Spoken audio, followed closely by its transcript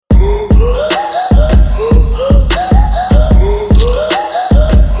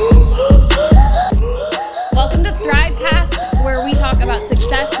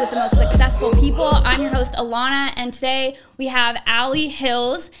and today we have Allie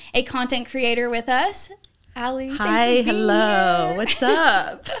Hills, a content creator with us. Allie, hi, hello, here. What's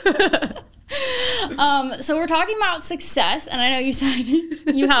up? So we're talking about success, and I know you said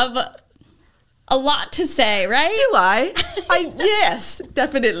you have a lot to say, right? Do I? Yes,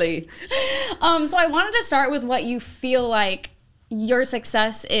 definitely. So I wanted to start with what you feel like your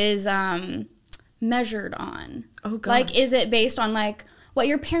success is measured on. Oh God. Like, is it based on like what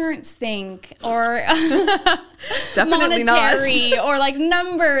your parents think, or Definitely monetary, not. or like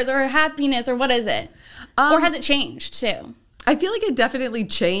numbers, or happiness, or what is it? Or has it changed too? I feel like it definitely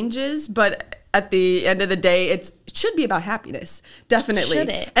changes, but at the end of the day, it should be about happiness. Definitely. Should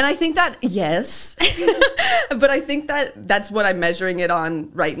it? And I think that, yes. But I think that that's what I'm measuring it on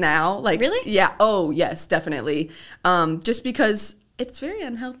right now. Like, really? Yeah. Oh, yes, definitely. Just because it's very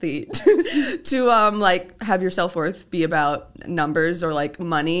unhealthy to like have your self-worth be about numbers or like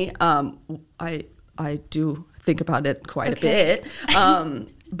money. I do think about it quite a bit.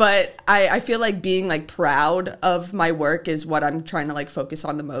 But I feel like being like proud of my work is what I'm trying to like focus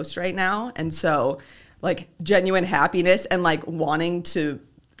on the most right now. And so like genuine happiness and like wanting to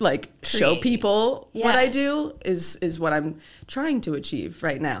like show people what I do is what I'm trying to achieve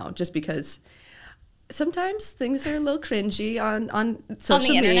right now, just because sometimes things are a little cringy on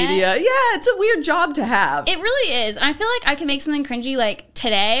social media. Yeah, it's a weird job to have. It really is. And I feel like I can make something cringy like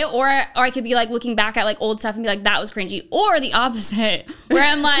today, or I could be like looking back at like old stuff and be like, that was cringy. Or the opposite, where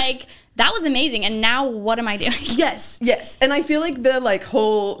I'm like, that was amazing, and now what am I doing? Yes. And I feel like the like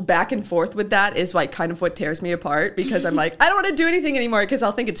whole back and forth with that is like kind of what tears me apart, because I'm like, I don't want to do anything anymore because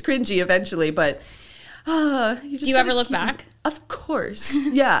I'll think it's cringy eventually. But do you ever look back? Of course.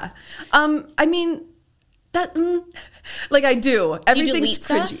 Yeah. I mean, that like I do. Everything's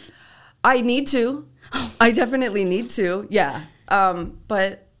cringy. Stuff? I need to. I definitely need to. Yeah.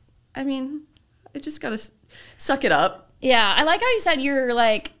 But I mean, I just gotta suck it up. Yeah, I like how you said you're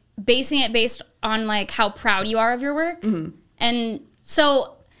like basing it based on like how proud you are of your work. Mm-hmm. And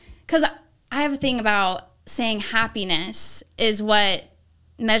so, because I have a thing about saying happiness is what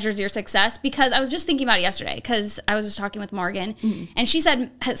measures your success, because I was just thinking about it yesterday, because I was just talking with Morgan, and she said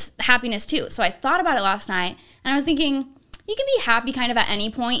happiness too. So I thought about it last night, and I was thinking, you can be happy kind of at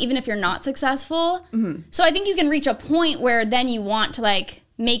any point, even if you're not successful. So I think you can reach a point where then you want to like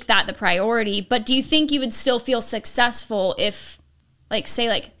make that the priority. But do you think you would still feel successful if, like, say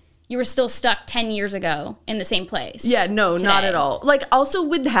like you were still stuck 10 years ago in the same place? Yeah, no, today? Not at all. Like, also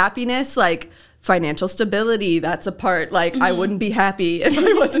with happiness, like financial stability, that's a part. Like, I wouldn't be happy if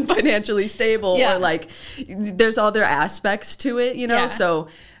I wasn't financially stable. Or like there's other aspects to it, you know? So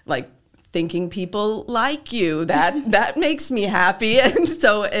like thinking people like you, that makes me happy. And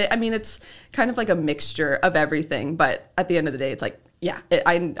so I mean, it's kind of like a mixture of everything, but at the end of the day, it's like,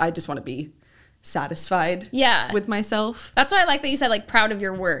 I just want to be satisfied with myself. That's why I like that you said like proud of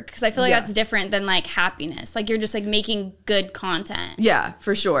your work, because I feel like that's different than like happiness. Like, you're just like making good content. Yeah,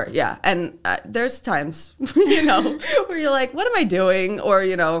 for sure. Yeah. And there's times, you know, where you're like, what am I doing? Or,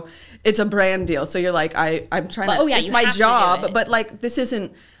 you know, it's a brand deal, so you're like, I'm trying to, it's my job, but like, this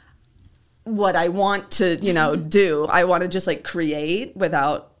isn't what I want to, you know, do. I want to just like create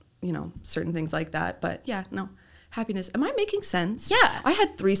without, you know, certain things like that. But yeah, no. Happiness. Am I making sense? Yeah. I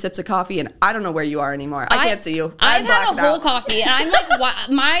had 3 sips of coffee and I don't know where you are anymore. I can't see you. I've had a whole coffee and I'm like,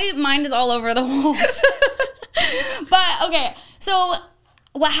 my mind is all over the walls. But okay, so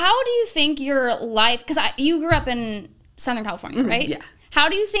how do you think your life, because you grew up in Southern California, right? Yeah. How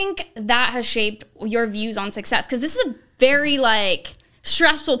do you think that has shaped your views on success? Because this is a very like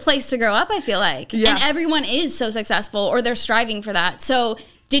stressful place to grow up, I feel like. Yeah. And everyone is so successful, or they're striving for that. So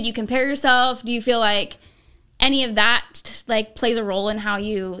did you compare yourself? Do you feel like any of that like plays a role in how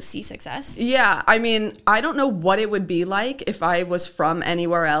you see success? Yeah, I mean, I don't know what it would be like if I was from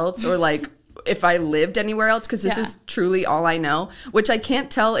anywhere else, or like if I lived anywhere else, because this is truly all I know, which I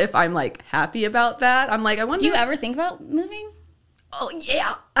can't tell if I'm like happy about that. I'm like, I wonder. Do you ever think about moving? Oh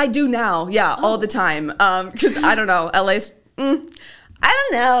yeah, I do now. Yeah, all the time. Because I don't know, LA's. I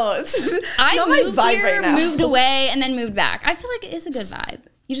don't know. I moved here, right, moved away, and then moved back. I feel like it is a good vibe.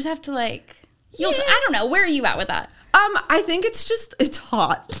 You just have to like. I don't know. Where are you at with that? I think it's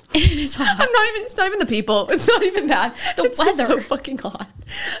hot. It is hot. It's not even the people. It's not even that. It's weather. Just so fucking hot.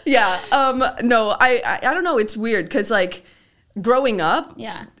 Yeah. No, I don't know. It's weird because like growing up,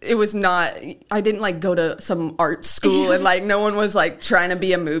 it was not, I didn't like go to some art school and like no one was like trying to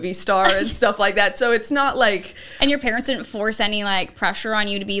be a movie star and stuff like that. So it's not like. And your parents didn't force any like pressure on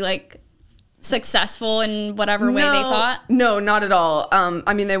you to be like successful in whatever way they thought? No, not at all.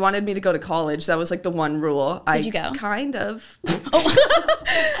 I mean, they wanted me to go to college. That was like the one rule. Did you go? Kind of. Oh.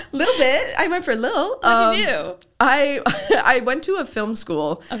 Little bit. I went for a little. What did you do? I went to a film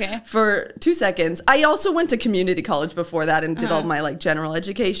school for 2 seconds. I also went to community college before that and did all my like general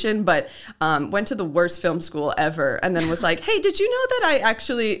education, but went to the worst film school ever, and then was like, hey, did you know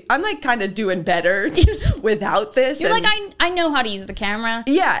that I'm like kind of doing better without this? You're like, I know how to use the camera.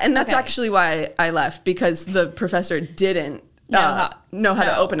 Yeah, and that's actually why I left, because the professor didn't know how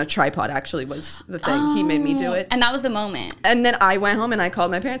to open a tripod, actually, was the thing. He made me do it. And that was the moment. And then I went home and I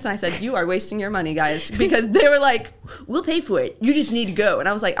called my parents and I said, you are wasting your money, guys. Because they were like, we'll pay for it. You just need to go. And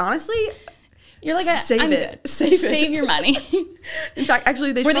I was like, honestly, you're like, save it. Save your money. In fact,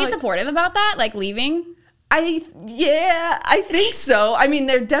 actually, were they supportive about that? Like leaving? I think so. I mean,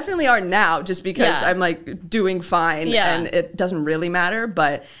 there definitely are now, just because I'm like doing fine and it doesn't really matter.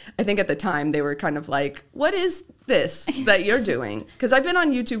 But I think at the time they were kind of like, what is this that you're doing? Because I've been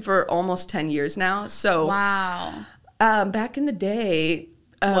on YouTube for almost 10 years now. So wow. Back in the day,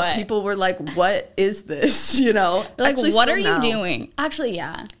 people were like, what is this? You know, they're like, what are you doing? Actually,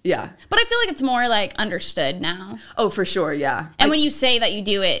 yeah. But I feel like it's more like understood now. Oh, for sure. Yeah. And when you say that you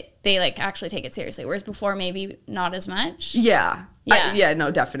do it, they like actually take it seriously, whereas before maybe not as much. Yeah. No,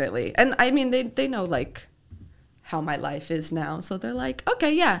 definitely. And I mean, they know like how my life is now, so they're like,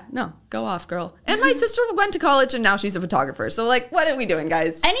 okay, yeah, no, go off, girl. And my sister went to college and now she's a photographer, so like, what are we doing,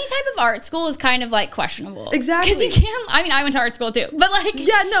 guys? Any type of art school is kind of like questionable. Exactly. Because you can't, I mean, I went to art school too, but like,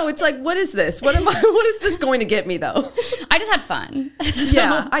 yeah, no, it's like, what is this? What is this going to get me though? I just had fun. So.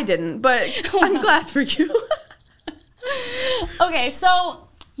 Yeah, I didn't, but I'm glad for you. Okay, so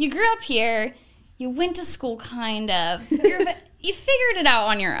you grew up here, you went to school kind of, you figured it out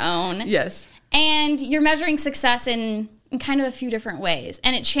on your own. Yes. And you're measuring success in kind of a few different ways,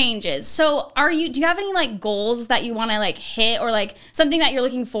 and it changes. So do you have any like goals that you want to like hit, or like something that you're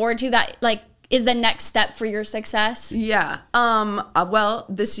looking forward to that like is the next step for your success? Yeah. Well,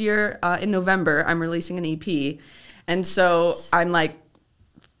 this year in November, I'm releasing an EP. And so I'm like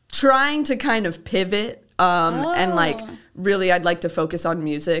trying to kind of pivot and like really I'd like to focus on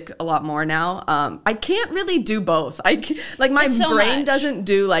music a lot more now. I can't really do both. My brain doesn't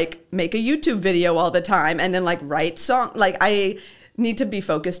do like make a YouTube video all the time and then like write song. Like I need to be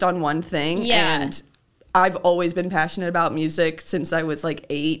focused on one thing. Yeah. And I've always been passionate about music since I was like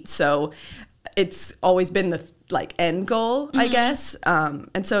 8. So it's always been the like end goal, I guess.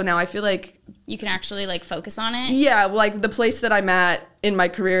 And so now I feel like you can actually like focus on it. Yeah, like the place that I'm at in my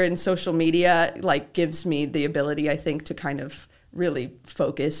career in social media like gives me the ability, I think, to kind of really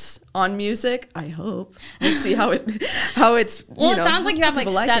focus on music. I hope. We'll see how it's. Well, it sounds like you have like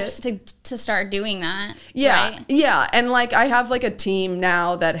steps to start doing that. Yeah, right? Yeah, and like I have like a team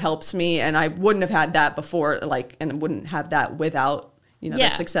now that helps me, and I wouldn't have had that before, like, and wouldn't have that without the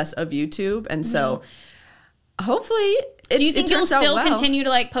success of YouTube, and so hopefully. Do you think you'll still continue to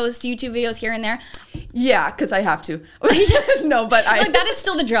like post YouTube videos here and there? Yeah, because I have to. No, but like that is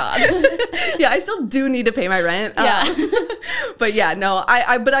still the job. Yeah, I still do need to pay my rent. Yeah. But yeah, no,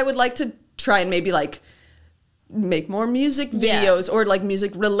 but I would like to try and maybe like make more music videos or like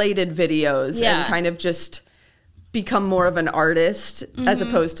music related videos and kind of just become more of an artist as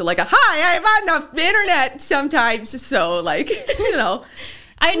opposed to like hi, I'm on the internet sometimes. So like,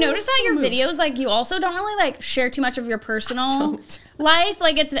 I noticed that your videos, like, you also don't really, like, share too much of your personal life.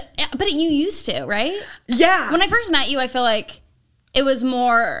 Like, but you used to, right? Yeah. When I first met you, I feel like it was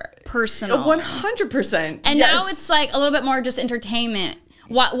more personal. 100%. And now it's, like, a little bit more just entertainment.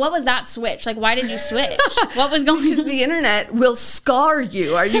 What was that switch? Like, why did you switch? What was going on? Because the internet will scar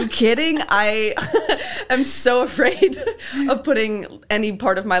you. Are you kidding? I am so afraid of putting any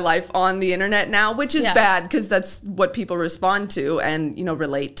part of my life on the internet now, which is bad because that's what people respond to and,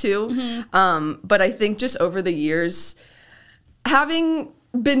 relate to. But I think just over the years, having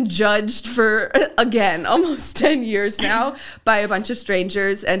been judged for, again, almost 10 years now by a bunch of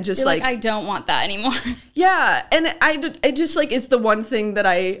strangers and just like I don't want that anymore. Yeah. And I just like, it's the one thing that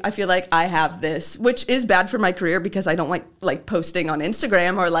I feel like I have this, which is bad for my career because I don't like posting on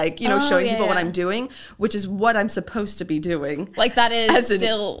Instagram or like, showing people what I'm doing, which is what I'm supposed to be doing. Like that is as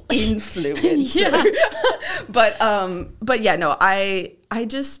still an influencer. But yeah, no, I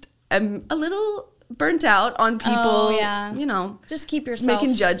just am a little burnt out on people, just keep yourself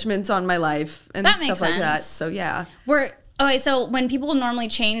making judgments on my life and stuff like that. So yeah. So when people normally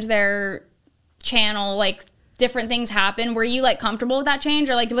change their channel, like different things happen, were you like comfortable with that change,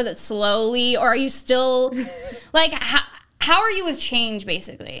 or like was it slowly, or are you still like how are you with change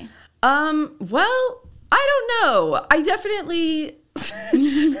basically? Well, I don't know. I definitely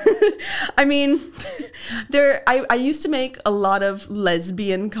I mean, I used to make a lot of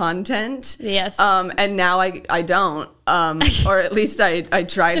lesbian content. Yes. And now I don't. Or at least I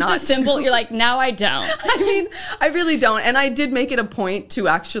try Just not a simple, you're like, now I don't. I mean, I really don't. And I did make it a point to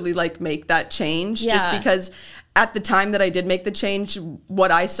actually like make that change just because at the time that I did make the change,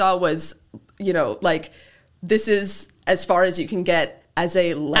 what I saw was, you know, like this is as far as you can get as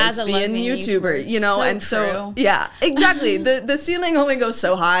a lesbian YouTuber, you know, and so yeah, exactly. The ceiling only goes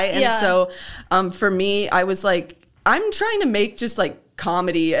so high, and so for me, I was like, I'm trying to make just like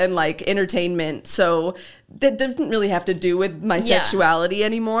comedy and like entertainment, so that doesn't really have to do with my sexuality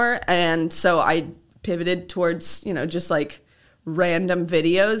anymore, and so I pivoted towards, you know, just like random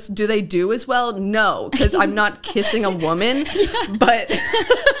videos. Do they do as well? No, because I'm not kissing a woman, but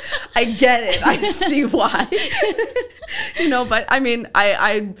I get it. I see why. You know, but I mean,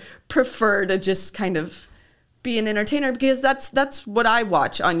 I prefer to just kind of be an entertainer because that's what I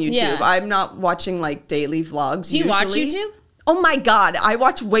watch on YouTube. Yeah. I'm not watching like daily vlogs. Do you watch YouTube? Oh my God, I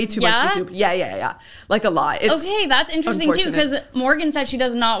watch way too much YouTube. Yeah. Like a lot. It's okay, that's interesting too, because Morgan said she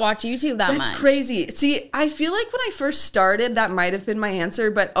does not watch YouTube that much. That's crazy. See, I feel like when I first started, that might have been my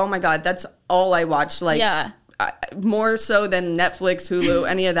answer, but oh my God, that's all I watch. Like, more so than Netflix, Hulu,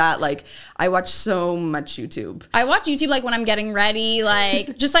 any of that. Like, I watch so much YouTube. I watch YouTube like when I'm getting ready,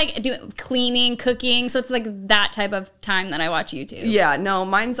 like just like cleaning, cooking. So it's like that type of time that I watch YouTube. Yeah, no,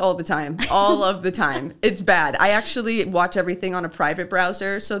 mine's all the time, all of the time. It's bad. I actually watch everything on a private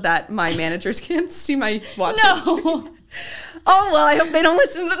browser so that my managers can't see my watch history. Oh, well, I hope they don't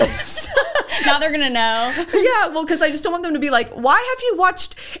listen to this. Now they're going to know. Yeah, well, because I just don't want them to be like, why have you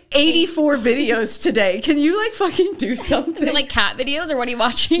watched 84 videos today? Can you, like, fucking do something? Is it, like, cat videos, or what are you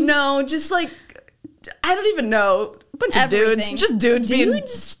watching? No, just, like, I don't even know. A bunch of dudes. Just dudes being,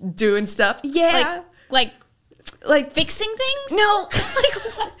 doing stuff. Yeah. Like fixing things? No.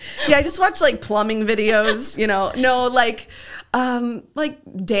 Like, what? Yeah, I just watch, like, plumbing videos, you know. No, like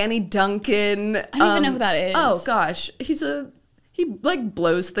Danny Duncan. I don't even know who that is. Oh gosh, he like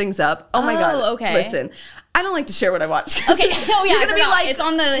blows things up. Oh my God. Okay. Listen, I don't like to share what I watch. Okay. Oh yeah, you're gonna be like, it's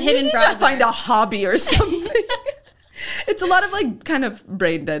on the hidden browser. You need to find a hobby or something. It's a lot of like kind of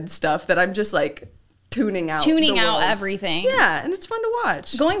brain dead stuff that I'm just like tuning out everything. Yeah, and it's fun to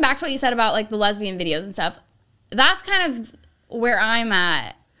watch. Going back to what you said about like the lesbian videos and stuff, that's kind of where I'm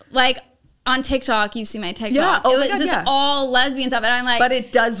at. Like, on TikTok, you see my TikTok. Yeah, it was just all lesbian stuff, and I'm like, but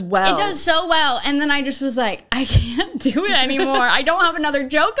it does well. It does so well, and then I just was like, I can't do it anymore. I don't have another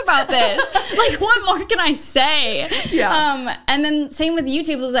joke about this. Like, what more can I say? Yeah. And then same with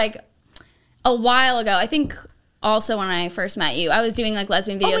YouTube. It was like a while ago. I think also when I first met you, I was doing like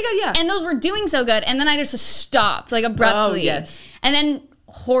lesbian videos. Oh my God, yeah. And those were doing so good, and then I just stopped like abruptly. Oh yes. And then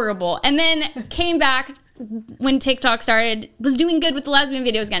horrible, and then came back when TikTok started. Was doing good with the lesbian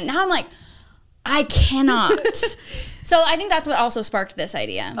videos again. Now I'm like, I cannot. So I think that's what also sparked this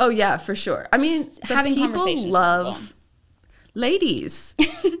idea. Oh yeah, for sure. I mean, having people love ladies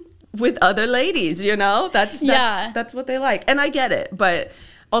with other ladies, you know? That's what they like. And I get it. But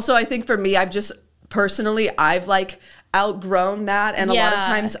also I think for me, I've like outgrown that. And a lot of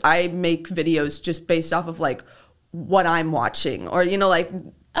times I make videos just based off of like what I'm watching, or, you know, like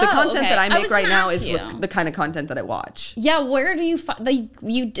the content that I make right now is the kind of content that I watch. Yeah, where do you find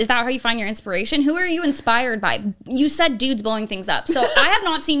is that how you find your inspiration? Who are you inspired by? You said dudes blowing things up. So I have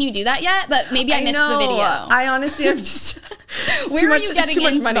not seen you do that yet, but maybe I missed the video. I honestly am just where are you getting too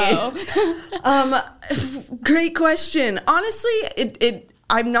much money? Great question. Honestly,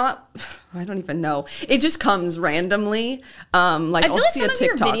 I don't even know. It just comes randomly. Like, I'll see a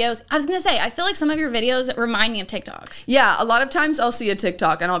TikTok. Your videos, I was going to say, I feel like some of your videos remind me of TikToks. Yeah, a lot of times I'll see a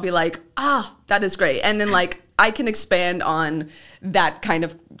TikTok and I'll be like, that is great. And then like I can expand on that kind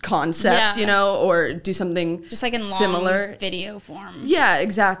of concept, you know, or do something just like in similar long video form. Yeah,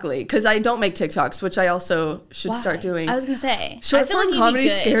 exactly. Because I don't make TikToks, which I also should start doing. I was going to say. Short form comedy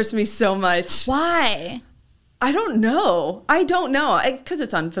scares me so much. Why? I don't know. Because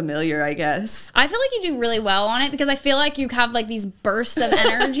it's unfamiliar, I guess. I feel like you do really well on it, because I feel like you have like these bursts of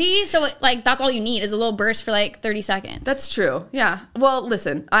energy. So like that's all you need is a little burst for like 30 seconds. That's true. Yeah. Well,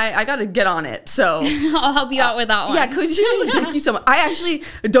 listen, I got to get on it. So I'll help you out with that one. Yeah, could you? Thank you so much. I actually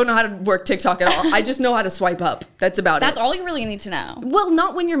don't know how to work TikTok at all. I just know how to swipe up. That's about it. That's all you really need to know. Well,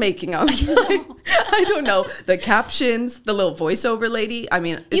 not when you're making them. I don't know. The captions, the little voiceover lady. I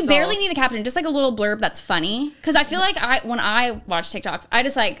mean, you barely need a caption, just like a little blurb that's funny. Because I feel like when I watch TikToks, I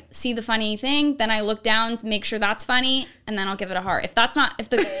just like see the funny thing, then I look down to make sure that's funny, and then I'll give it a heart. If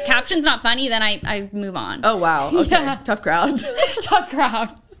the caption's not funny, then I move on. Oh wow. Okay. Yeah. Tough crowd. Tough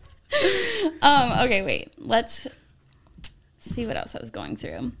crowd. Okay, wait. Let's see what else I was going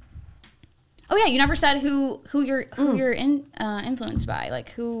through. Oh yeah, you never said who you're influenced by.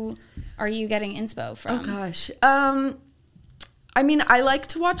 Like, who are you getting inspo from? Oh gosh. I mean, I like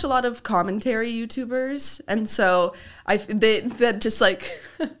to watch a lot of commentary YouTubers, and so that just like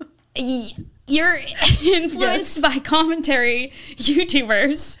You're influenced by commentary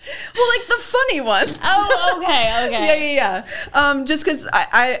YouTubers. Well, like the funny ones. Oh, okay. Yeah. Just because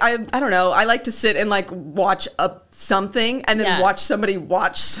I don't know. I like to sit and like watch something and then watch somebody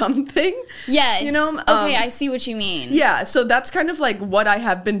watch something. Yes. You know? Okay, I see what you mean. Yeah, so that's kind of like what I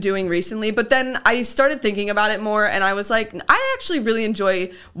have been doing recently. But then I started thinking about it more, and I was like, I actually really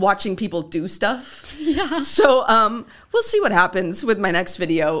enjoy watching people do stuff. Yeah. So we'll see what happens with my next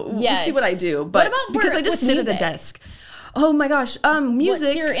video. We'll see what I do. But what about because I just sit at a desk. Oh my gosh. Music.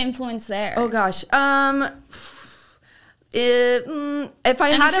 What's your influence there? Oh gosh. If I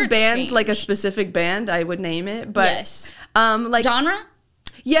had a band, like a specific band, I would name it. But yes. Like genre?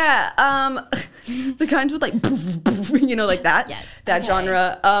 Yeah, the kinds with like, you know, like that. Yes. That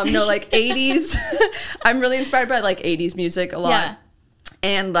genre. No, like 80s. I'm really inspired by like 80s music a lot. Yeah.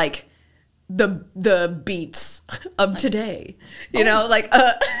 And like the beats of today. You know, like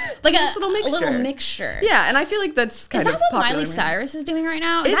a little mixture. Yeah, and I feel like that's kind of Is that what popular Miley right Cyrus is doing right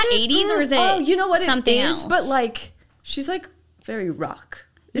now? Is now. that 80s or is it Oh, you know what something it is? else? But like she's like very rock.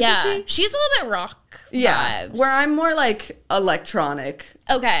 Isn't yeah. she? She's a little bit rock vibes. Where I'm more like electronic.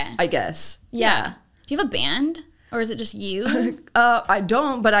 Okay. I guess. Yeah. Do you have a band? Or is it just you? I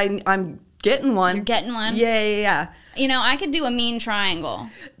don't, but I'm getting one. You're getting one? Yeah. You know, I could do a mean triangle.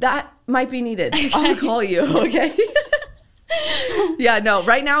 That might be needed. I'll call you, okay? Yeah, no,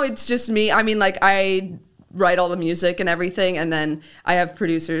 right now it's just me. I mean, like, I write all the music and everything, and then I have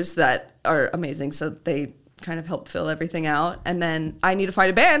producers that are amazing, so they kind of help fill everything out. And then I need to find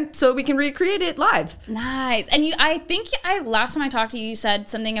a band so we can recreate it live. Nice. And I think last time I talked to you, you said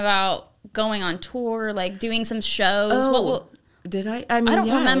something about going on tour, like doing some shows. Oh. Did I? I mean, I don't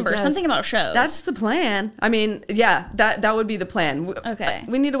remember. Something about shows. That's the plan. I mean, yeah, that would be the plan. Okay.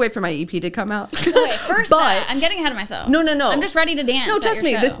 We need to wait for my EP to come out. Okay, first I'm getting ahead of myself. No. I'm just ready to dance. No, trust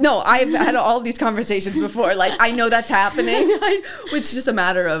me. I've had all these conversations before. Like, I know that's happening. It's just a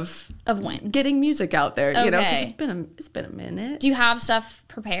matter of when getting music out there. Okay. You know, 'cause it's been a minute. Do you have stuff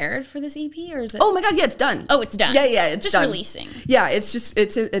prepared for this EP, or is it? Oh my god, yeah, it's done. Oh, it's done. Yeah, it's just done. releasing. Yeah, it's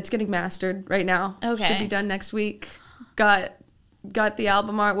getting mastered right now. Okay, should be done next week. Got the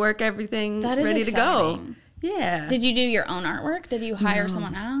album artwork, everything that is ready exciting. to go. Yeah. Did you do your own artwork? Did you hire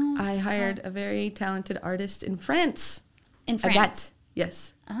someone out? I hired a very talented artist in France. In France?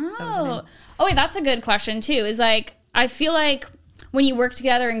 Yes. Oh. Oh, wait, that's a good question too. Is like, I feel like when you work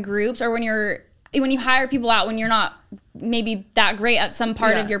together in groups, or when you hire people out when you're not maybe that great at some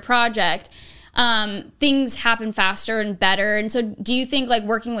part of your project, things happen faster and better. And so do you think like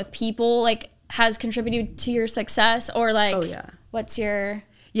working with people like has contributed to your success, or like, oh yeah, what's your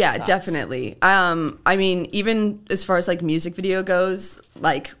thoughts? Definitely. I mean, even as far as like music video goes,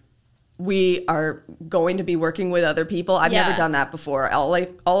 like we are going to be working with other people. I've never done that before. All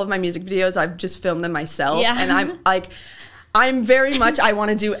of my music videos, I've just filmed them myself. Yeah. And I'm very much, I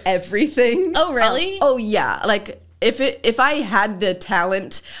want to do everything. Oh, really? Oh yeah. Like if I had the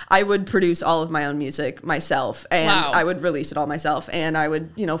talent, I would produce all of my own music myself, and I would release it all myself, and I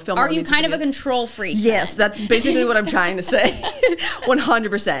would, film. Are you kind of a control freak? Yes, that's basically what I'm trying to say.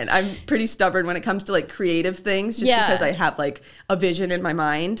 100%. I'm pretty stubborn when it comes to like creative things, just because I have like a vision in my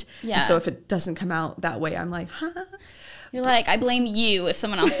mind. Yeah. And so if it doesn't come out that way, I'm like, You're like, I blame you if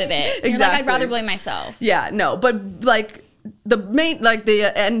someone else did it. Exactly. You're like, I'd rather blame myself. Yeah, no, but like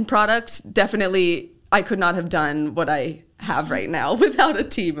the end product, definitely I could not have done what I have right now without a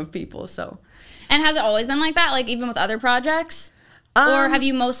team of people. So, and has it always been like that? Like even with other projects, or have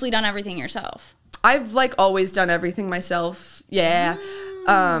you mostly done everything yourself? I've like always done everything myself. Yeah.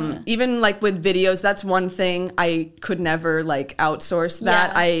 Even like with videos, that's one thing I could never like outsource that.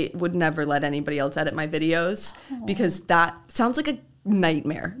 Yeah. I would never let anybody else edit my videos because that sounds like a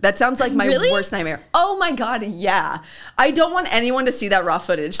nightmare. That sounds like my worst nightmare. Oh my god, yeah. I don't want anyone to see that raw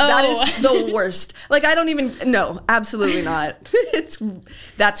footage. That is the worst. Like I don't even absolutely not.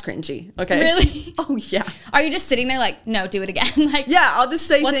 That's cringy. Okay. Really? Oh yeah. Are you just sitting there like, no, do it again? Like, yeah, I'll just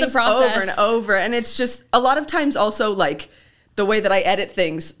say what's things the process? over and over, and it's just a lot of times also like the way that I edit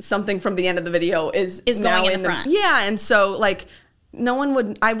things, something from the end of the video is going in the front. Yeah, and so like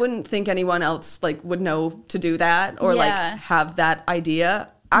I wouldn't think anyone else like would know to do that or like have that idea.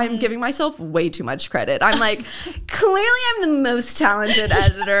 I'm giving myself way too much credit. I'm like, clearly I'm the most talented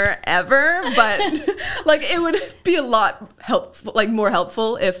editor ever, but like it would be a lot more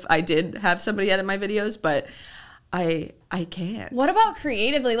helpful if I did have somebody edit my videos, but I can't. What about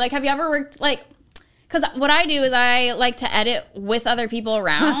creatively? Like, have you ever worked like? Because what I do is I like to edit with other people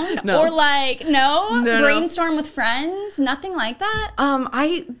around, No. or like No. brainstorm with friends. Nothing like that.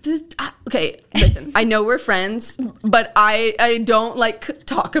 Okay, listen. I know we're friends, but I don't like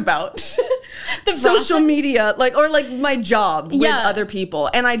talk about The social process? media, like, or like my job with Yeah. other people,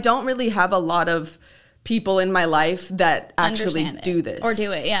 and I don't really have a lot of people in my life that actually Understand it. do this Or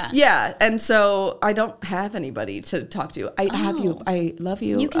do it, yeah. Yeah, and so I don't have anybody to talk to. I have you. Oh. I love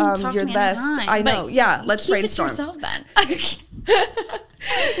you. You can talk You're to the me best. anytime, I but know. Yeah, let's keep brainstorm. It to yourself then.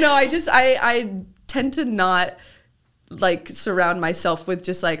 No, I tend to not like surround myself with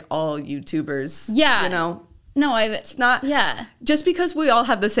just like all YouTubers. Yeah. You know, No, it's not. Yeah. Just because we all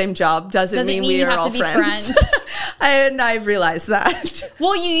have the same job doesn't mean we you are have all to be friends. And I've realized that.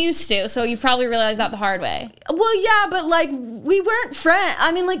 Well, you used to, so you probably realized that the hard way. Well, yeah, but like we weren't friends.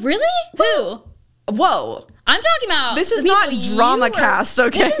 I mean, like, Really? Who? whoa. I'm talking about. This is the not people you Drama were- Cast,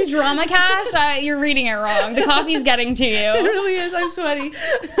 okay? This is Drama Cast. You're reading it wrong. The coffee's getting to It you. really is. I'm sweaty.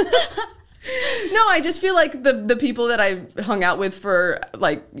 No, I just feel like the people that I hung out with for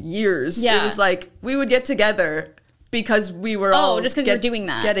like years, Yeah. it was like we would get together because we were all just 'cause you were doing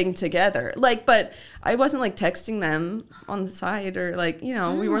that. getting together. Like, but I wasn't like texting them on the side or like, you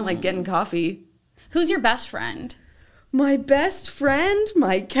know, we weren't like getting coffee. Who's your best friend? My best friend,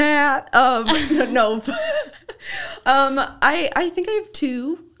 my cat. No. I think I have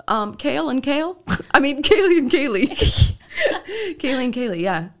two. Kale and Kale. I mean, Kaylee and Kaylee. Kaylee and Kaylee,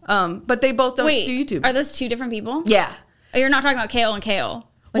 yeah. But they both don't Wait, do YouTube. are those two different people? Yeah. Oh, you're not talking about Kale and Kale.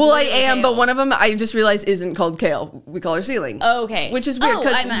 Like, Well, I literally am, Kale. but one of them I just realized isn't called Kale. We call her Ceiling. Oh, okay. Which is weird Oh,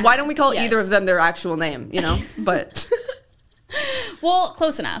 because I meant- why don't we call yes. either of them their actual name, you know? But Well,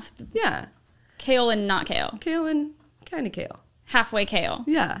 close enough. yeah, Kale and not Kale. Kale and kind of Kale. Halfway Kale.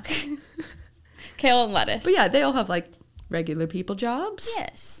 Yeah. Kale and lettuce. But yeah, they all have like regular people jobs.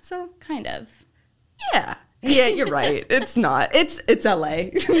 Yes. So Kind of. yeah. Yeah, you're right. It's not. It's LA.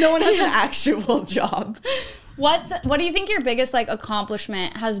 No one has an actual job. What do you think your biggest like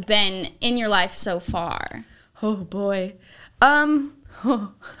accomplishment has been in your life so far? Oh boy.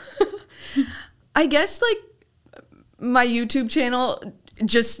 I guess like my YouTube channel,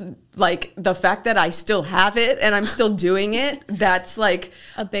 just like the fact that I still have it and I'm still doing it, that's like,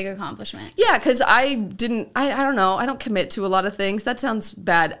 A big accomplishment. yeah, because I don't know, I don't commit to a lot of things. That sounds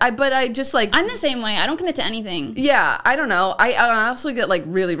bad. But I just like, I'm the same way. I don't commit to anything. yeah, I don't know. I also get like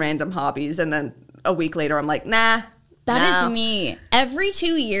really random hobbies and then a week later I'm like, nah. That no. is me. Every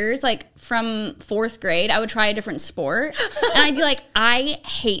 2 years, like from 4th grade, I would try a different sport. And I'd be like, I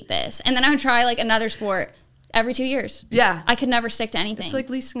hate this. And then I would try like another sport every 2 years. Yeah. I could never stick to anything. It's like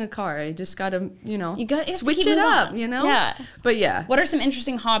leasing a car. I just gotta, you know, You have to switch keep it moving up, on. you know? Yeah. But yeah. What are some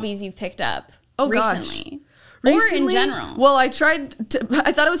interesting hobbies you've picked up Oh, gosh. recently? Recently, Or in general? Well, I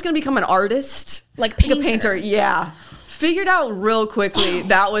thought I was going to become an artist. Like a painter. painter, yeah. Figured out real quickly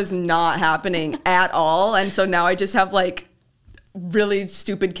that was not happening at all. And so now I just have like really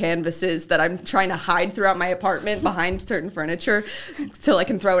stupid canvases that I'm trying to hide throughout my apartment behind certain furniture till I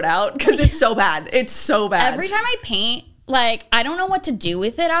can throw it out because it's so bad. It's so bad. Every time I paint, like, I don't know what to do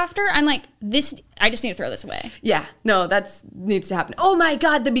with it after. I'm like, I just need to throw this away. Yeah, no, that needs to happen. Oh my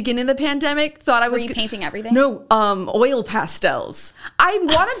God, the beginning of the pandemic, thought I Were was you painting everything? No, oil pastels. I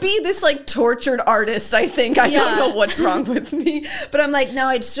want to be this like tortured artist. I think I Yeah. don't know what's wrong with me, but I'm like, no,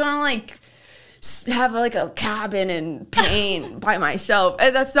 I just want to like have like a cabin and paint by myself.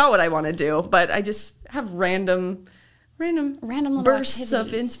 And that's not what I want to do. But I just have random little bursts of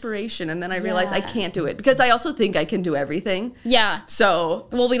activities. inspiration, and then I realize I Yeah. can't do it because I also think I can do everything. Yeah. So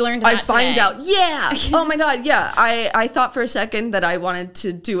Well, we learned that I find today. out, yeah. Oh my God, yeah. I thought for a second that I wanted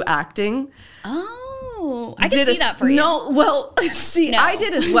to do acting. Oh, I can see that for you. No, well, see, No. I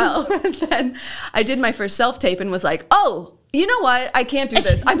did as well. And then I did my first self-tape and was like, oh, you know what? I can't do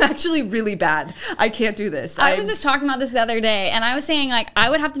this. I'm actually really bad. I can't do this. I was just talking about this the other day, and I was saying, like, I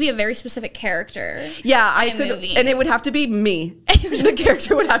would have to be a very specific character. yeah, I in a could, movie. and it would have to be me. The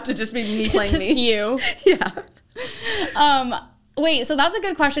character would have to just be me playing It's just me. you. Yeah. Wait, so that's a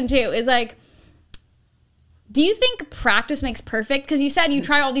good question, too, is like, do you think practice makes perfect? Because you said you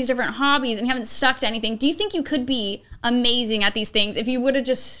try all these different hobbies and you haven't stuck to anything. Do you think you could be amazing at these things if you would have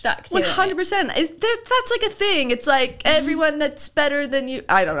just stuck to 100%. That's like a thing. It's like everyone that's better than you.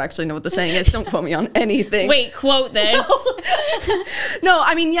 I don't actually know what the saying is. Don't quote me on anything. it? Wait, quote this. No,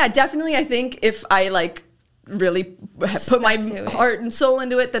 I mean, yeah, definitely. I think if I like really put my to it. heart and soul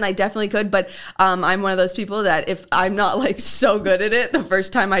into it, then I definitely could. But I'm one of those people that if I'm not like so good at it the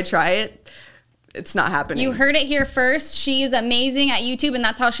first time I try it, it's not happening. You heard it here first. She's amazing at YouTube, and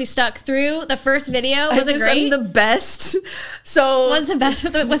that's how she stuck through. The first video, was it great? I'm the best. So was the best?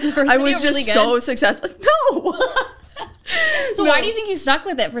 Was the first video I was just really good? so successful. No. So why do you think you stuck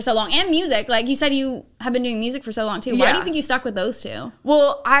with it for so long? And music, like you said, you have been doing music for so long too. Why do you think you stuck with those two?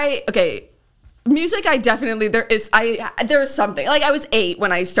 Well, music, I definitely, there was something, like I was 8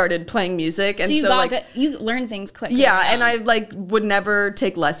 when I started playing music, and so you learn things quick. Yeah, and I like would never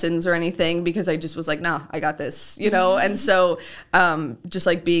take lessons or anything because I just was like, nah, I got this, you know. And so just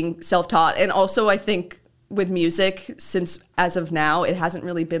like being self-taught, and also I think with music, since as of now it hasn't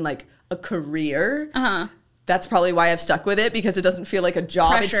really been like a career. That's probably why I've stuck with it, because it doesn't feel like a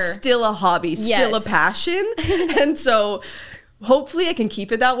job. Pressure. It's still a hobby, still a passion. And so hopefully I can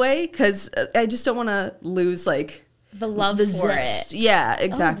keep it that way, because I just don't want to lose like the love the for zest. it. Yeah,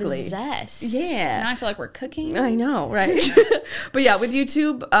 exactly. Oh, the zest. Yeah. Now I feel like we're cooking. I know, right? But yeah, with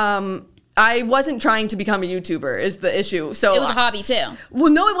YouTube, I wasn't trying to become a YouTuber is the issue. So it was a hobby too.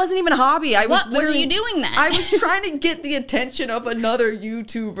 Well, no, it wasn't even a hobby. What were you doing then? I was trying to get the attention of another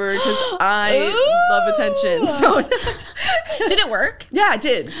YouTuber because I love attention. So did it work? Yeah, it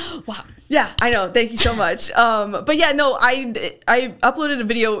did. Wow. Yeah, I know. Thank you so much. But yeah, no, I uploaded a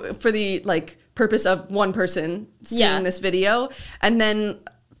video for the like purpose of one person seeing this video, and then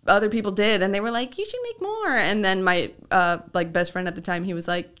other people did, and they were like, you should make more. And then my like best friend at the time, he was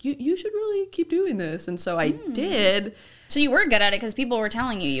like, you should really keep doing this. And so I did. So you were good at it because people were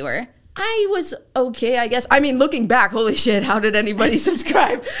telling you were. I was okay, I guess. I mean, looking back, holy shit, how did anybody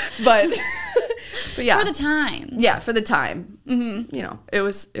subscribe? But yeah, for the time. Yeah, for the time. You know, it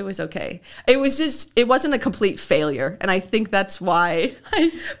was okay. It was just, it wasn't a complete failure, and I think that's why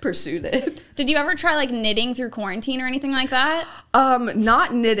I pursued it. Did you ever try like knitting through quarantine or anything like that?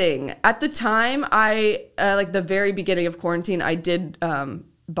 Not knitting. At the time, I like the very beginning of quarantine, I did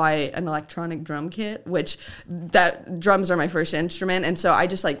buy an electronic drum kit, which drums are my first instrument, and so I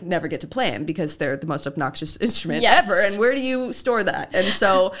just like never get to play them because they're the most obnoxious instrument ever, and where do you store that? And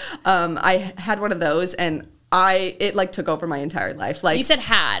so I had one of those, and it like took over my entire life. Like, you said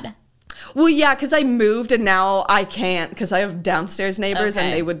had. Well, yeah, because I moved and now I can't, because I have downstairs neighbors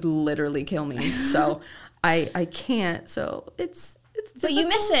and they would literally kill me. So I can't. So it's But you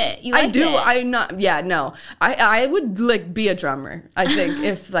miss it. You I like do. it. I'm not. Yeah, no. I would like be a drummer, I think,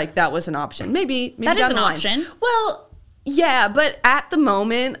 if like that was an option. Maybe that is down an the line. option. Well, yeah, but at the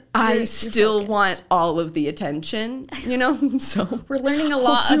moment, I still focused. want all of the attention, you know? So we're learning a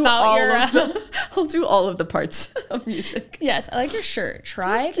lot about your... I'll do all of the parts of music. Yes, I like your shirt.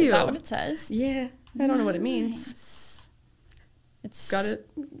 Tribe, is that what it says? Yeah, I don't know what it means. It's got it,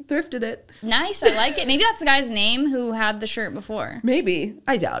 thrifted it. Nice, I like it. Maybe that's the guy's name who had the shirt before. Maybe.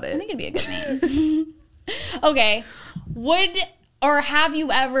 I doubt it. I think it'd be a good name. Okay. Have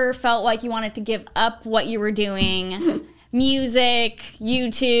you ever felt like you wanted to give up what you were doing? Music,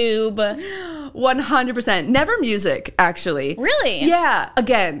 YouTube. 100%. Never music, actually. Really? Yeah.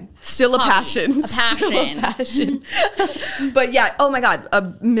 Again, still a passion. A passion. Still a passion. But yeah, oh my God, a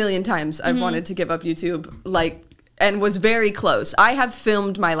million times I've wanted to give up YouTube, like, and was very close. I have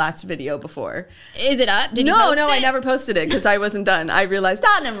filmed my last video before. Is it up? Did you post it? I never posted it because I wasn't done. I realized,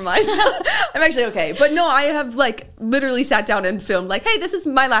 never mind. I'm actually okay. But no, I have like literally sat down and filmed like, hey, this is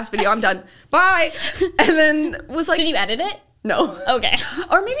my last video. I'm done. Bye. And then was like, did you edit it? No. Okay.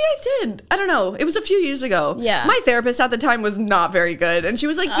 Or maybe I did. I don't know. It was a few years ago. Yeah. My therapist at the time was not very good. And she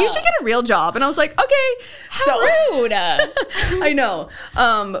was like, you should get a real job. And I was like, okay. How rude. I know.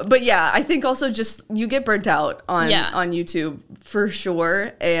 But yeah, I think also just you get burnt out on YouTube for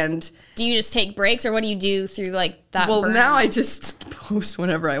sure. And do you just take breaks, or what do you do through like that? Well, burnout? now I just post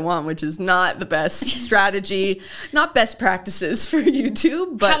whenever I want, which is not the best strategy, not best practices for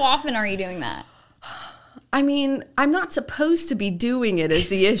YouTube. But how often are you doing that? I mean, I'm not supposed to be doing it is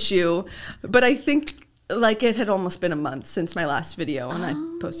the issue, but I think like it had almost been a month since my last video, and I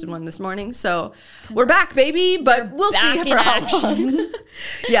posted one this morning. So we're back, baby, but we'll see for how long.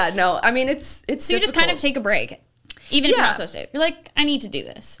 Yeah, no, I mean, it's so you just kind of take a break, even if you're not supposed to. You're like, I need to do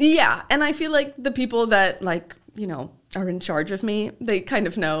this. Yeah, and I feel like the people that like, you know, are in charge of me, they kind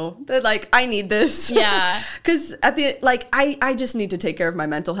of know that like I need this. Yeah. Because at the like I just need to take care of my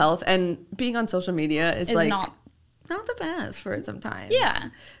mental health, and being on social media is like not the best for it sometimes. Yeah.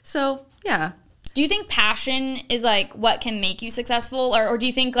 So yeah. Do you think passion is like what can make you successful, or do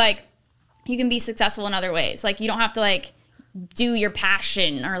you think like you can be successful in other ways? Like you don't have to like do your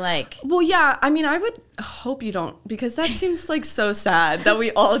passion or like... Well, yeah, I mean, I would hope you don't, because that seems like so sad that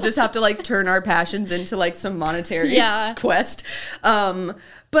we all just have to like turn our passions into like some monetary quest.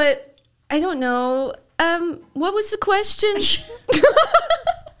 But I don't know. What was the question?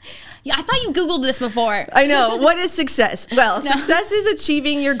 Yeah, I thought you Googled this before. I know. What is success? Well, success is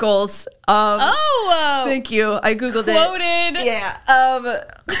achieving your goals. Thank you. I Googled quoted. it. Yeah.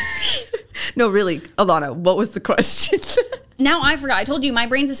 No, really, Alana, what was the question? Now I forgot. I told you my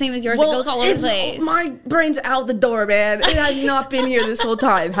brain's the same as yours. It goes all over the place. My brain's out the door, man. It has not been here this whole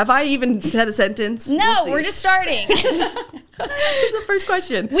time. Have I even said a sentence? No, we're just starting. This is the first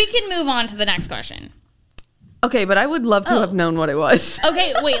question. We can move on to the next question. Okay, but I would love to have known what it was.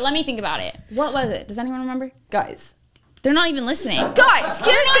 Okay, wait, let me think about it. What was it? Does anyone remember? Guys, they're not even listening. Guys,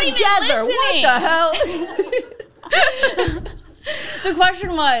 get it together. What the hell? The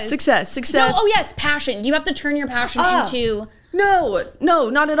question was success. No, oh yes, passion. You have to turn your passion into No,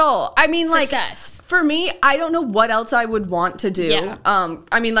 not at all. I mean, success. Like, for me, I don't know what else I would want to do. Yeah.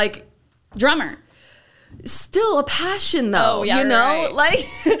 I mean, like, drummer. Still a passion, though. Oh, yeah, you know, right. like,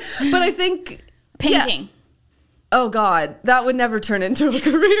 but I think painting. Yeah. Oh God, that would never turn into a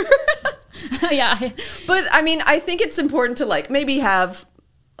career. Yeah, but I mean, I think it's important to like maybe have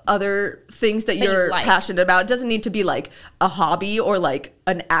other things that you're like. passionate about. It doesn't need to be like a hobby or like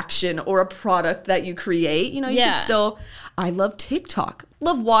an action or a product that you create. You know, you can still. I love TikTok.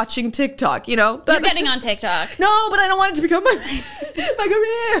 Love watching TikTok. You know, you're getting on TikTok. No, but I don't want it to become my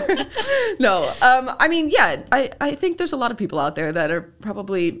career. No, I mean, yeah, I think there's a lot of people out there that are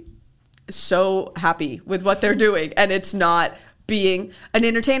probably so happy with what they're doing, and it's not being an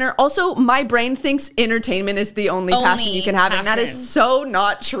entertainer. Also, my brain thinks entertainment is the only passion you can have, and that is so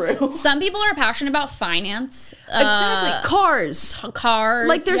not true. Some people are passionate about finance. Exactly. Cars.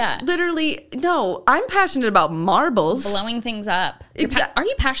 Like, there's literally, no, I'm passionate about marbles. Blowing things up. Are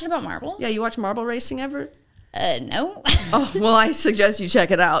you passionate about marbles? Yeah, you watch marble racing ever? No. Oh, well, I suggest you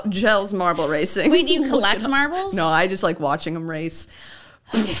check it out. Gels Marble Racing. Wait, do you collect marbles? No, I just like watching them race.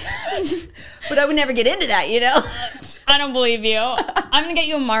 But I would never get into that, you know? I don't believe you. I'm gonna get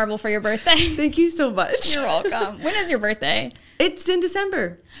you a marble for your birthday. Thank you so much. You're welcome. When is your birthday? It's in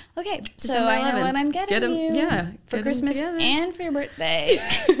December. Okay, so I know what I'm getting you. Yeah, for Christmas and for your birthday.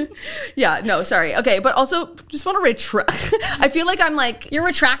 Yeah, no, sorry. Okay, but also just want to retract. I feel like I'm like, you're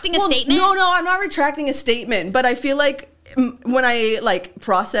retracting a statement. No, I'm not retracting a statement, but I feel like when I like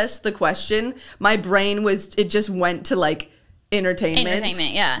processed the question, my brain it just went to like entertainment,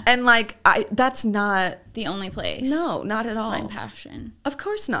 yeah, and like that's not the only place. No, not at all. Find passion. Of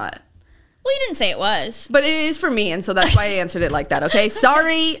course not. Well, you didn't say it was, but it is for me, and so that's why I answered it like that. Okay,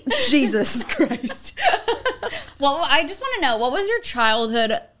 sorry. Jesus Christ. Well, I just want to know, what was your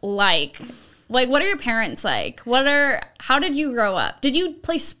childhood like? Like, what are your parents like? How did you grow up? Did you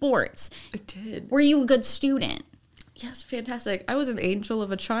play sports? I did. Were you a good student? Yes, fantastic. I was an angel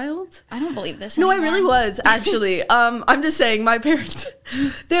of a child. I don't believe this anymore. No, I really was, actually. I'm just saying, my parents,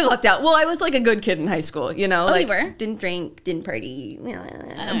 they lucked out. Well, I was like a good kid in high school, you know? Like, you were? Didn't drink, didn't party.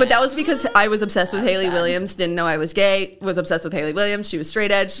 But that was because I was obsessed with Hayley Williams, didn't know I was gay, was obsessed with Hayley Williams. She was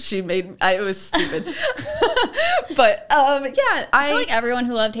straight edge. It was stupid. But, yeah. I feel like everyone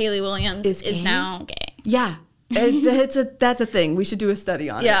who loved Hayley Williams is now gay. Yeah. That's a thing. We should do a study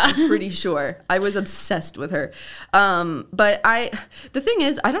on it. I'm pretty sure. I was obsessed with her. But the thing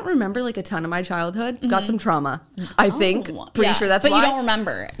is, I don't remember like a ton of my childhood. Mm-hmm. Got some trauma, I think. Pretty sure that's why. But you don't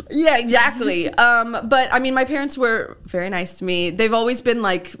remember it. Yeah, exactly. But I mean, my parents were very nice to me. They've always been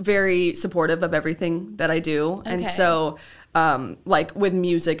like very supportive of everything that I do. Okay. And so like with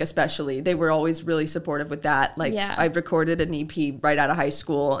music especially, they were always really supportive with that. Like I recorded an EP right out of high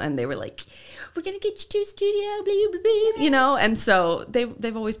school, and they were like, we're gonna get you to a studio, blah, blah, blah, you know? And so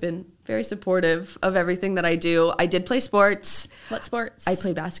they've always been very supportive of everything that I do. I did play sports. What sports? I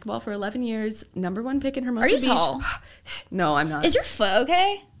played basketball for 11 years. #1 pick in Hermosa Beach. Are you tall? No, I'm not. Is your foot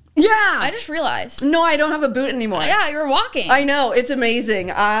okay? Yeah. I just realized. No, I don't have a boot anymore. Yeah, you're walking. I know. It's amazing.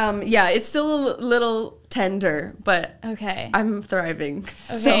 Yeah, it's still a little tender, but I'm thriving.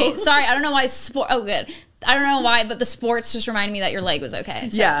 Okay. So. Sorry, I don't know why oh, good. I don't know why, but the sports just reminded me that your leg was okay.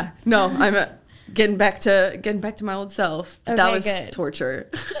 So. Yeah. No, I'm getting back to my old self. Okay, that was good. Torture.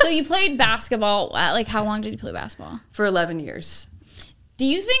 So you played basketball. Like, how long did you play basketball? For 11 years. Do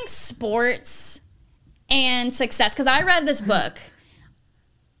you think sports and success? Because I read this book.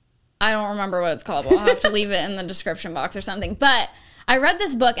 I don't remember what it's called. I'll have to leave it in the description box or something. But I read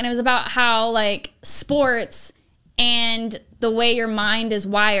this book, and it was about how like sports and the way your mind is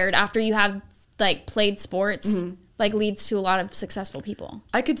wired after you have like played sports like leads to a lot of successful people.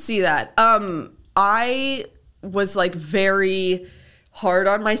 I could see that. I was like very hard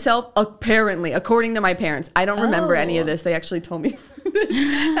on myself, apparently, according to my parents. I don't remember any of this. They actually told me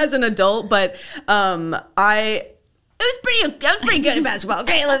as an adult, but I I was pretty good at basketball.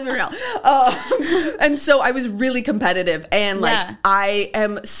 Okay, let's be real. And so I was really competitive, and like Yeah. I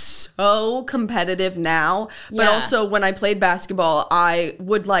am so competitive now. But Yeah. also when I played basketball, I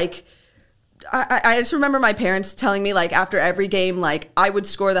would like. I just remember my parents telling me like after every game, like I would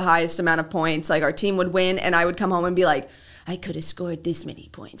score the highest amount of points, like our team would win, and I would come home and be like, I could have scored this many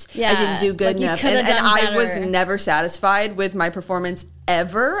points. I Yeah, didn't do good like you enough. could have And done I was better. never satisfied with my performance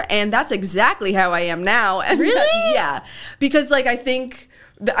ever. And that's exactly how I am now. And Really? yeah. Because like I think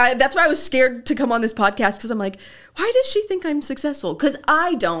that's why I was scared to come on this podcast, because I'm like, why does she think I'm successful? Because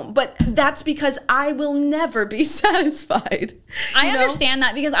I don't. But that's because I will never be satisfied. I You know? understand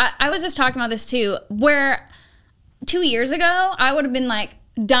that, because I was just talking about this too, where 2 years ago, I would have been like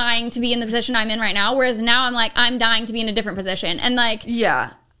dying to be in the position I'm in right now. Whereas now I'm like, I'm dying to be in a different position. And like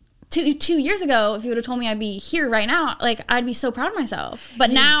Yeah. two years ago, if you would have told me I'd be here right now, like I'd be so proud of myself. But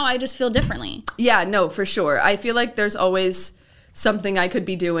now I just feel differently. Yeah, no, for sure. I feel like there's always something I could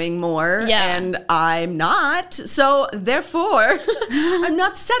be doing more, Yeah. and I'm not. So therefore, I'm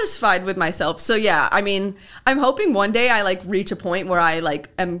not satisfied with myself. So yeah, I mean, I'm hoping one day I like reach a point where I like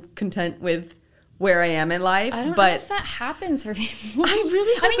am content with where I am in life. I don't know but if that happens for people. I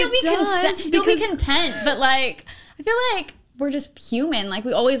really hope you'll it be does, you'll be because- content, but like I feel like we're just human. Like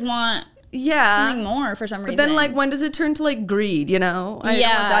we always want yeah. something more for some reason. But then, like, when does it turn to like greed? You know, I don't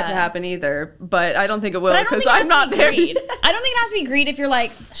want that to Yeah. happen either. But I don't think it will, But I don't because think it I'm has not to be there. greed. I don't think it has to be greed if you're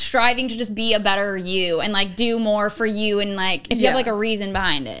like striving to just be a better you and like do more for you, and like if you have Yeah. like a reason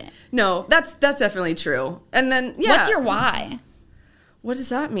behind it. No, that's definitely true. And then yeah, What's your why? what does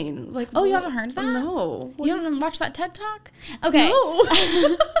that mean? Like, Oh, you haven't heard that? No. You don't watch that TED Talk? Okay. No.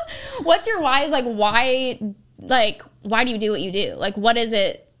 What's your why? Is like why do you do what you do? Like what is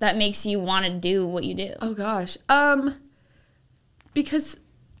it that makes you want to do what you do? Oh gosh. Because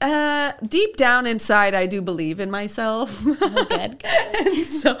deep down inside I do believe in myself. Oh, good. And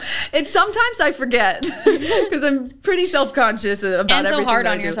so sometimes I forget, because I'm pretty self-conscious about And so everything hard that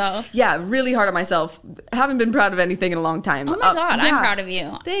I on do. yourself. Yeah, really hard on myself. Haven't been proud of anything in a long time. Oh my God, I'm yeah. proud of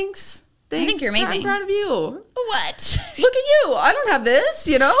you. Thanks. I think you're I'm amazing. proud of you. What? Look at you. I don't have this,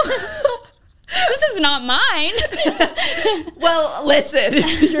 you know? This is not mine. Well, listen,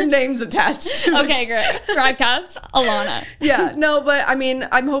 your name's attached to it. Okay, great. Thrivecast, Alana. Yeah, no, but I mean,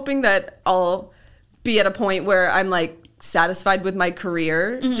 I'm hoping that I'll be at a point where I'm like satisfied with my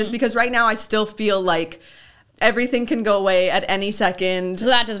career, Mm-hmm. just because right now I still feel like everything can go away at any second. So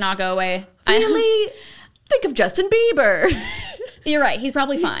that does not go away. Really? Think of Justin Bieber, You're right. He's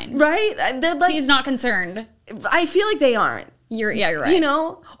probably fine. right? They're like, He's not concerned. I feel like they aren't. You're right. You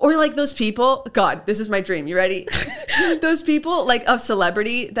know, or like those people, God, this is my dream. You ready? Those people, like a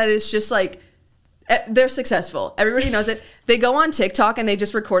celebrity that is just like, they're successful. Everybody knows it. They go on TikTok and they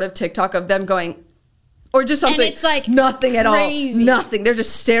just record a TikTok of them going, or just something. it's, like, nothing at all. crazy. Nothing. They're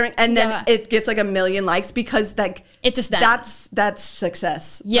just staring. And then Yeah. it gets like 1 million likes, because like, It's just them. that's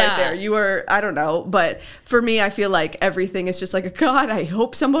success Yeah. right there. You were, I don't know. But for me, I feel like everything is just like, God, I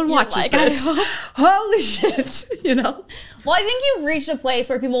hope someone watches like, I this. hope. Holy shit. You know? Well, I think you've reached a place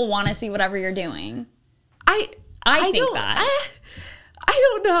where people want to see whatever you're doing. I think don't, that. I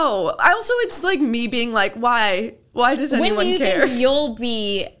don't know. I also, it's like me being like, why does anyone When do you care? think you'll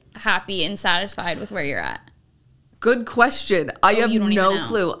be happy and satisfied with where you're at? Good question. I have you don't even no know.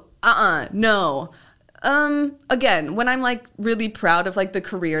 clue. No. Again, when I'm like really proud of like the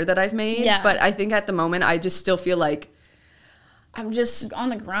career that I've made, Yeah. but I think at the moment I just still feel like I'm just, On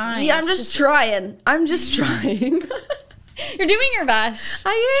the grind. yeah, I'm just trying. I'm just trying. You're doing your best.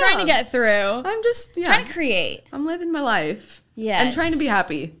 I am. Trying to get through. I'm just, yeah. Trying to create. I'm living my life. Yes. And trying to be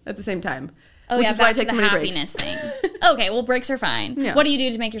happy at the same time. Oh which yeah, is why I back to take the so many happiness breaks. thing. Okay, well breaks are fine. Yeah. What do you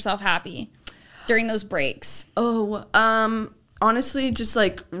do to make yourself happy during those breaks? Oh, honestly, just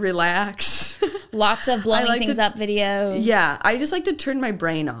like relax. Lots of blowing like things to- up videos. Yeah, I just like to turn my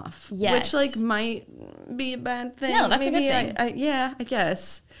brain off. Yes. Which like might be a bad thing. No, that's a good Maybe thing. yeah, I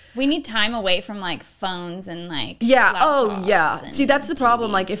guess. We need time away from like phones and like Yeah. Oh, laptops yeah. and See, that's the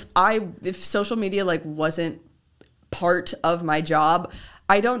problem. TV. Like if social media like wasn't part of my job,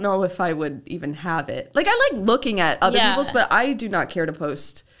 I don't know if I would even have it. Like I like looking at other Yeah. people's, but I do not care to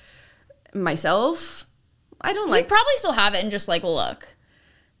post myself. I don't you like. probably still have it and just like look.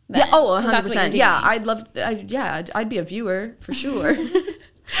 Yeah. then, Oh, 'cause that's what 100%. you're Yeah. doing. I'd love. I'd be a viewer for sure.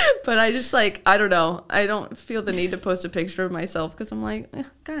 But I just like, I don't know. I don't feel the need to post a picture of myself, because I'm like,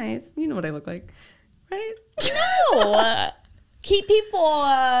 guys, you know what I look like, right? No. Keep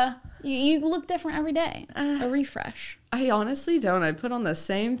people. You look different every day. A refresh. I honestly don't. I put on the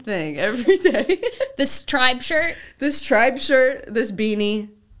same thing every day. This tribe shirt. This tribe shirt, this beanie,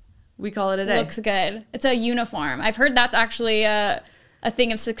 we call it a day. Looks good. It's a uniform. I've heard that's actually a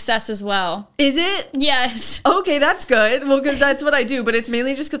thing of success as well. Is it? Yes. Okay, that's good. Well, because that's what I do, but it's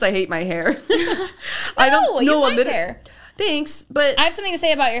mainly just because I hate my hair. I don't you know have nice hair. Thanks, but I have something to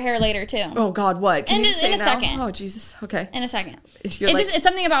say about your hair later too. oh God, what? Can you just say in a now? second. Oh Jesus. Okay. In a second. You're like- It's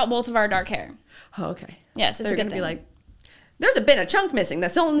something about both of our dark hair. Oh, okay. Yes, it's They're a good gonna thing. be like, there's been a chunk missing.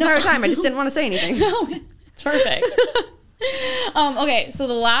 That's the whole entire time. I just didn't want to say anything. No, it's perfect. Okay, so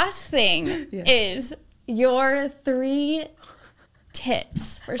the last thing is your 3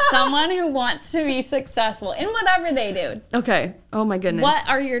 tips for someone who wants to be successful in whatever they do. Okay. Oh my goodness. What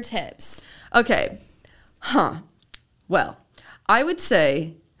are your tips? Okay. Well, I would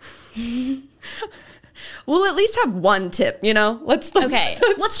say we'll at least have one tip, you know? Let's start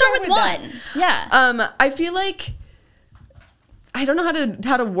with one. that. Yeah. I feel like I don't know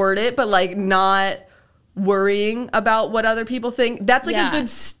how to word it, but like not worrying about what other people think. That's like a good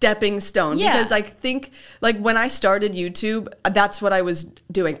stepping stone because I think like when I started YouTube, that's what I was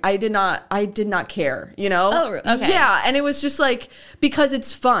doing. I did not care, you know? Oh, okay. Yeah, and it was just like because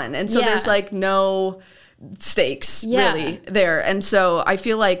it's fun. And so there's like no stakes really there. And so I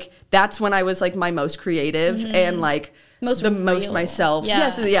feel like that's when I was like my most creative and like most myself.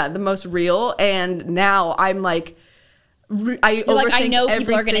 Yeah. The most real. And now I'm like I know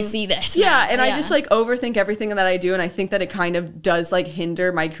people are going to see this. Yeah, and I just like overthink everything that I do, and I think that it kind of does like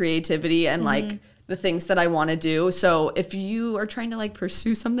hinder my creativity and like the things that I want to do. So if you are trying to like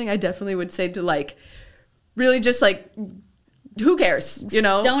pursue something, I definitely would say to like really just like who cares, you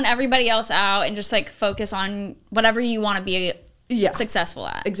know? Zone everybody else out and just like focus on whatever you want to be successful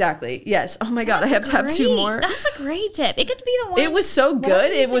at. Exactly. Yes. Oh my God, I have to have 2 more. That's a great tip. It could be the one. It was so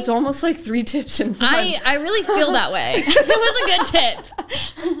good. It was almost like 3 tips in one. I really feel that way. It was a good tip.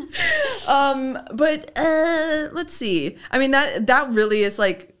 But let's see. I mean that really is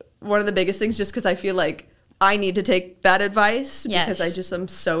like one of the biggest things just because I feel like I need to take that advice because I just am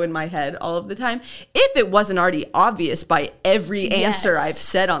so in my head all of the time. If it wasn't already obvious by every answer I've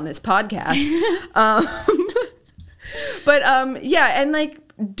said on this podcast. But and like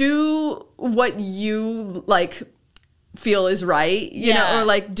do what you like feel is right, you know, or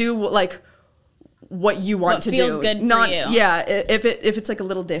like do like what you want to do. What feels good for you. Yeah, if it's like a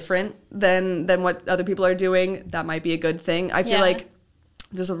little different than what other people are doing, that might be a good thing. I feel like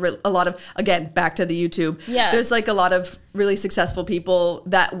there's a lot of, again, back to the YouTube. Yeah. There's like a lot of really successful people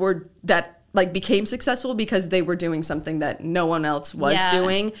that like became successful because they were doing something that no one else was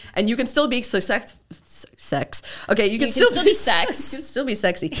doing. And you can still be Okay, you can still be sex. You can still be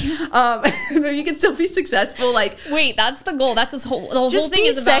sexy. You can still be successful. Like, wait, that's the goal. That's the whole thing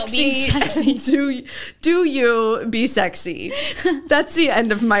is about being sexy. Do you be sexy? That's the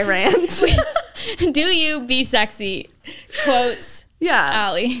end of my rant. Do you be sexy? Quotes. Yeah,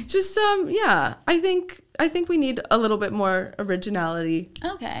 Allie. Just I think we need a little bit more originality.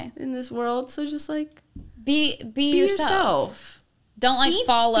 Okay. In this world, so just like be yourself. Don't like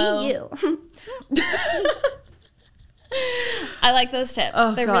follow. Be you. I like those tips.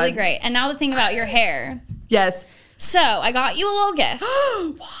 They're really great. And now the thing about your hair. Yes. So I got you a little gift.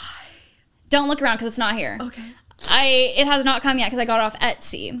 Why? Don't look around because it's not here. Okay. It has not come yet because I got it off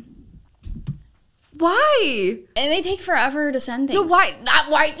Etsy. Why? And they take forever to send things. No, why? Not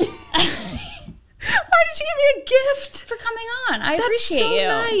why. Why did you give me a gift? For coming on. I appreciate you.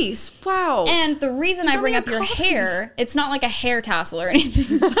 That's so nice. Wow. And the reason I bring up your hair, it's not like a hair tassel or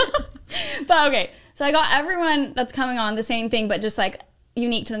anything. But okay, so I got everyone that's coming on the same thing, but just like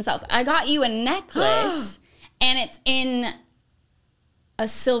unique to themselves. I got you a necklace, and it's in a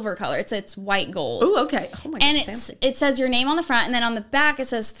silver color. It's white gold. Oh, okay. Oh my God. And it says your name on the front, and then on the back it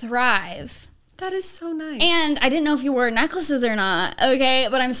says Thrive. That is so nice. And I didn't know if you wore necklaces or not, okay?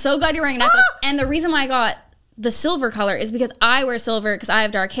 But I'm so glad you're wearing a necklace. And the reason why I got the silver color is because I wear silver because I have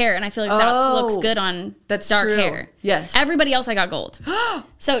dark hair, and I feel like that looks good on dark hair. Yes. Everybody else I got gold.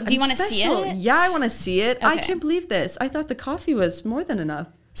 So do you want to see it? Yeah, I want to see it. Okay. I can't believe this. I thought the coffee was more than enough.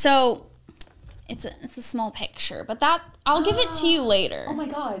 So it's a small picture, but I'll give it to you later. Oh my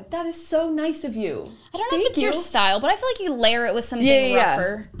God, that is so nice of you. I don't know if it's your style, but I feel like you layer it with something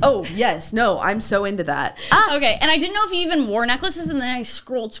rougher. Oh, yes. No, I'm so into that. Okay, and I didn't know if you even wore necklaces, and then I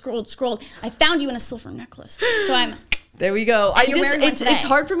scrolled. I found you in a silver necklace. So I'm... There we go. It's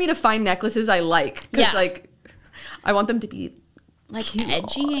hard for me to find necklaces I like. Because, like, I want them to be... like cute.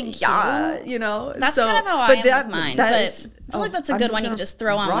 Edgy and cute. Yeah, you know. That's kind of how I am with mine. But I feel like that's a good one you can just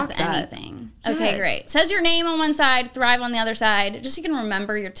throw on with anything. Yes. Okay, great. Says your name on one side, Thrive on the other side, just so you can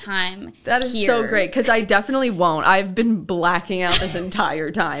remember your time. That is so great, because I definitely won't. I've been blacking out this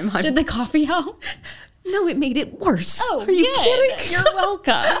entire time. Did the coffee help? No, it made it worse. Oh, are you good. kidding? You're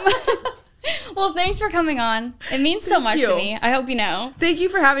welcome. Well, thanks for coming on. It means so much you. to me. I hope you know. Thank you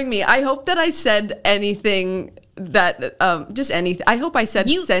for having me. I hope that I said anything that, just anything. I hope I said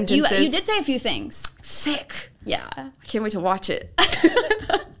sentences. You did say a few things. Sick. Yeah. I can't wait to watch it.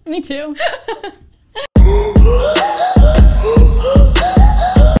 Me too.